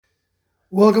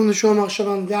Welcome to Shalom Achshav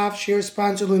on Daf, share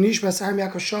sponsored Lunishbas Arm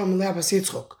Yaakov Shalom Le'abas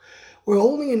Yitzchok. We're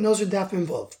holding a Nozer Daf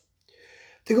involved.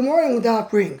 The Gemara in Daf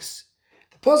brings,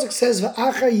 the Pasuk says,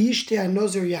 V'achar yishte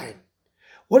ha-nozer yain.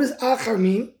 What does achar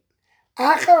mean?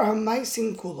 Achar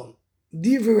ha-maisim kulam.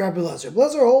 Divri Rabbi Lazar.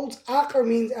 Lazar holds achar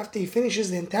means after he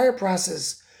finishes the entire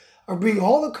process of bringing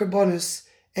all the karbonis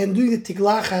and doing the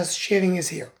tiglachas, shaving his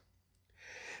hair.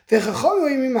 V'chacham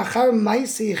yoimim achar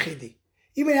maisi yichidi.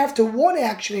 Even after one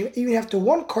action, even after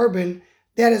one carbon,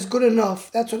 that is good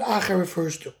enough. That's what achar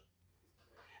refers to.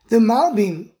 The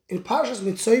Malbim in Parshas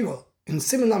Mitzayro in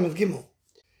Siman Lamed Gimel,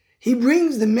 he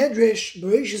brings the Medrash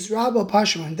Bereshis Rabbah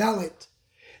Pashim and Dalet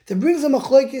that brings a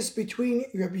machlokes between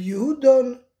Rabbi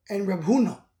Yehudon and Rabbi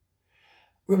Huna.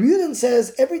 Rabbi Yehudon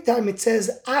says every time it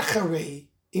says acharei,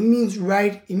 it means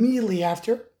right immediately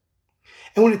after,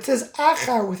 and when it says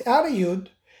achar without a yud,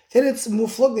 then it's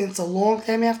muflog, then it's a long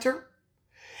time after.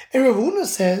 And Rav Huna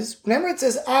says, whenever it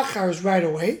says achar is right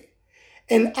away,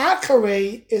 and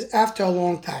acharei is after a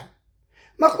long time.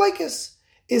 Machlokes,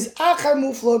 is achar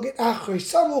muflog and acharei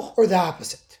samuch, or the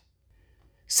opposite?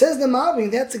 Says the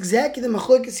Malbim, that's exactly the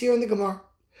machlokes here in the Gemara.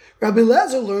 Rabbi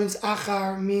Lazar learns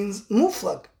achar means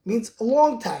muflog, means a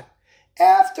long time,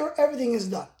 after everything is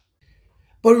done.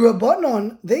 But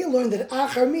Rabbanon, they learn that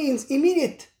achar means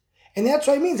immediate, and that's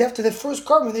what it means after the first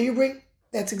carbon that you bring.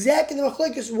 That's exactly the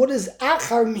machlokes. What does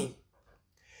achar mean?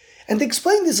 And to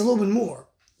explain this a little bit more,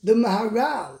 the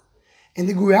Maharal and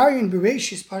the Gurarian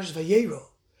Bereshis Parshas Vayero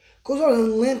goes on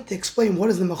in length to explain what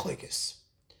is the machlokes.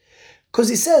 Because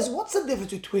he says, what's the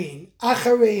difference between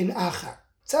acharei and achar?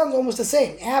 It sounds almost the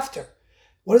same, after.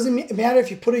 What does it matter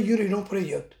if you put a yud or you don't put a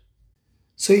yud?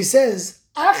 So he says,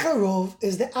 acharov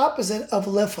is the opposite of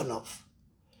lefanov.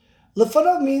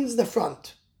 Lefanov means the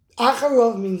front.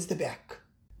 Acharov means the back.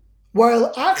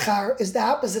 While achar is the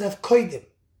opposite of koidim.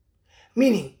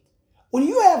 Meaning, when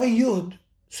you have a yud,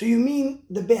 so you mean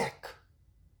the back.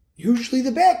 Usually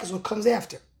the back is what comes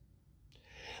after.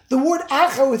 The word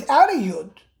achar without a yud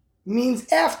means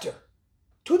after.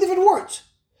 Two different words.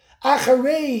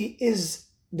 Acharei is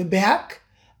the back.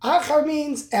 Achar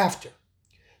means after.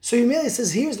 So Yemeli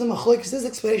says, here's the machlokes, this is the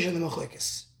explanation of the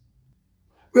machlokes.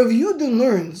 Rav Yudin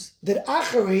learns that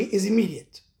acharei is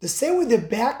immediate. The same way the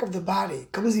back of the body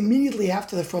comes immediately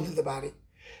after the front of the body.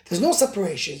 There's no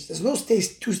separations. There's no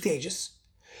two stages.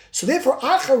 So therefore,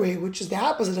 acharei, which is the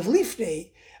opposite of lifnei,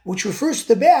 which refers to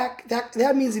the back,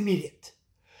 that means immediate.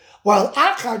 While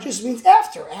achar just means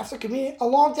after. After can mean a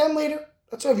long time later.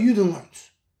 That's what Rav Yudin learns.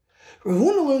 Rav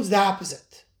Huna learns the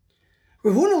opposite.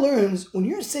 Rav Huna learns when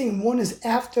you're saying one is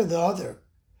after the other,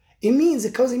 it means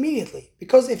it comes immediately.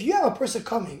 Because if you have a person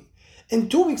coming, and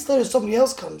 2 weeks later somebody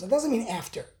else comes, that doesn't mean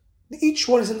after. Each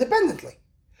one is independently.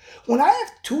 When I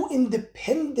have 2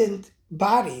 independent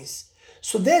bodies,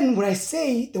 so then when I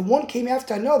say the one came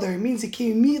after another, it means it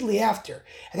came immediately after.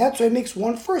 And that's why it makes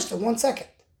one first and one second.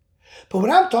 But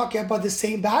when I'm talking about the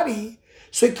same body,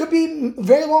 so it could be a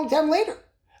very long time later.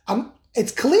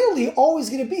 It's clearly always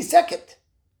going to be second.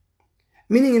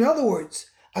 Meaning, in other words,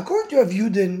 according to Rav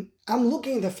Yudin, I'm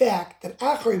looking at the fact that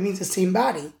achar means the same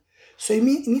body, so it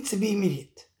needs to be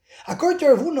immediate. According to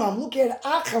Rav Huna, I'm looking at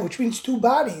achar, which means 2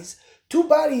 bodies. 2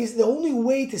 bodies, the only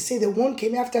way to say that one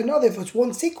came after another, if it's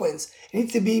one sequence, it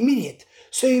needs to be immediate.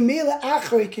 So Yemela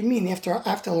achar can mean after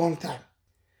a long time.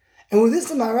 And with this,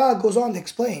 the Maharal goes on to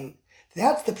explain,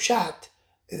 that's the pshat.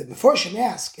 Before Shem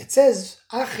ask, it says,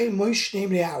 Achei Moish Shnei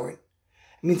Bnei Aaron.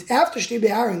 It means after Shnei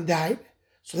Bnei Aaron died,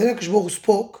 so then HaKadosh Baruch Hu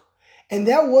spoke, and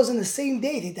that wasn't the same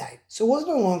day they died. So it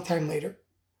wasn't a long time later.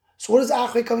 So what does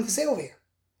acharei come to say over here?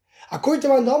 According to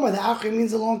Randama, the acharei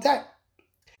means a long time.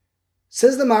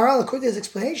 Says the Maharal, according to his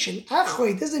explanation,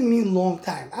 acharei doesn't mean long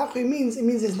time. Acharei means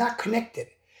it's not connected.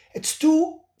 It's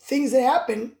 2 things that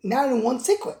happen, not in one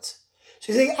sequence.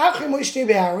 So he's saying, acharei Moish Shnei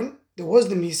Bnei Aaron, there was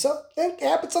the Misa, then it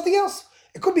happened something else.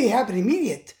 It could be happen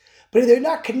immediate, but they're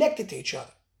not connected to each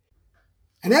other.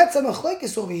 And that's a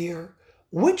machlokes over here.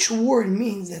 Which word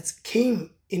means that came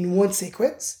in one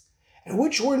sequence, and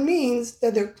which word means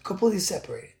that they're completely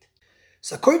separated.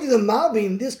 So according to the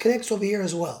Malbim, this connects over here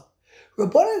as well.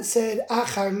 Rabbanan said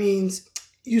achar means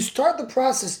you start the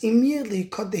process immediately,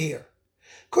 cut the hair.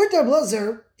 According to Rabbi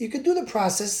Lazar, you could do the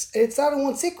process and it's not in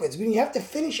one sequence, meaning you have to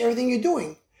finish everything you're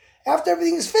doing. After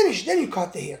everything is finished, then you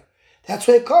cut the hair. That's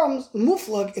why it comes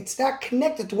muflag. It's not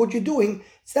connected to what you're doing.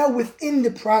 It's not within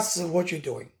the process of what you're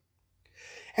doing.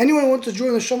 Anyone who wants to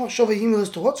join the Shalom Achshav email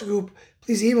list to WhatsApp group,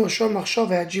 please email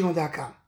shalomachshav@gmail.com.